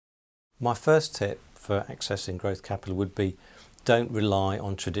My first tip for accessing growth capital would be don't rely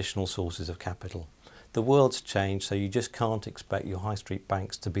on traditional sources of capital. The world's changed, so you just can't expect your high street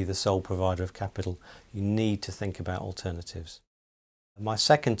banks to be the sole provider of capital. You need to think about alternatives. My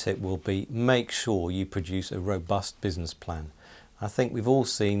second tip will be make sure you produce a robust business plan. I think we've all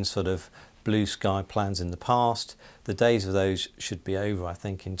seen sort of blue sky plans in the past. The days of those should be over, I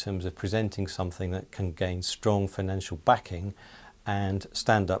think, in terms of presenting something that can gain strong financial backing and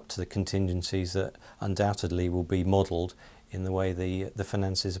stand up to the contingencies that undoubtedly will be modelled in the way the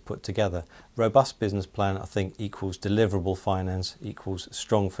finances are put together. Robust business plan, I think, equals deliverable finance, equals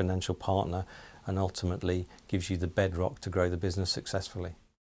strong financial partner, and ultimately gives you the bedrock to grow the business successfully.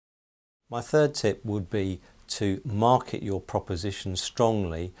 My third tip would be to market your proposition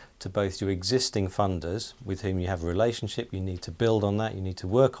strongly to both your existing funders with whom you have a relationship. You need to build on that, you need to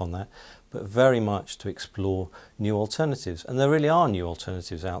work on that, but very much to explore new alternatives. And there really are new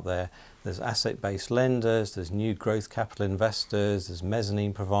alternatives out there. There's asset-based lenders, there's new growth capital investors, there's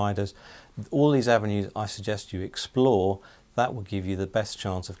mezzanine providers. All these avenues I suggest you explore. That will give you the best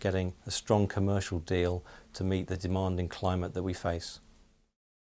chance of getting a strong commercial deal to meet the demanding climate that we face.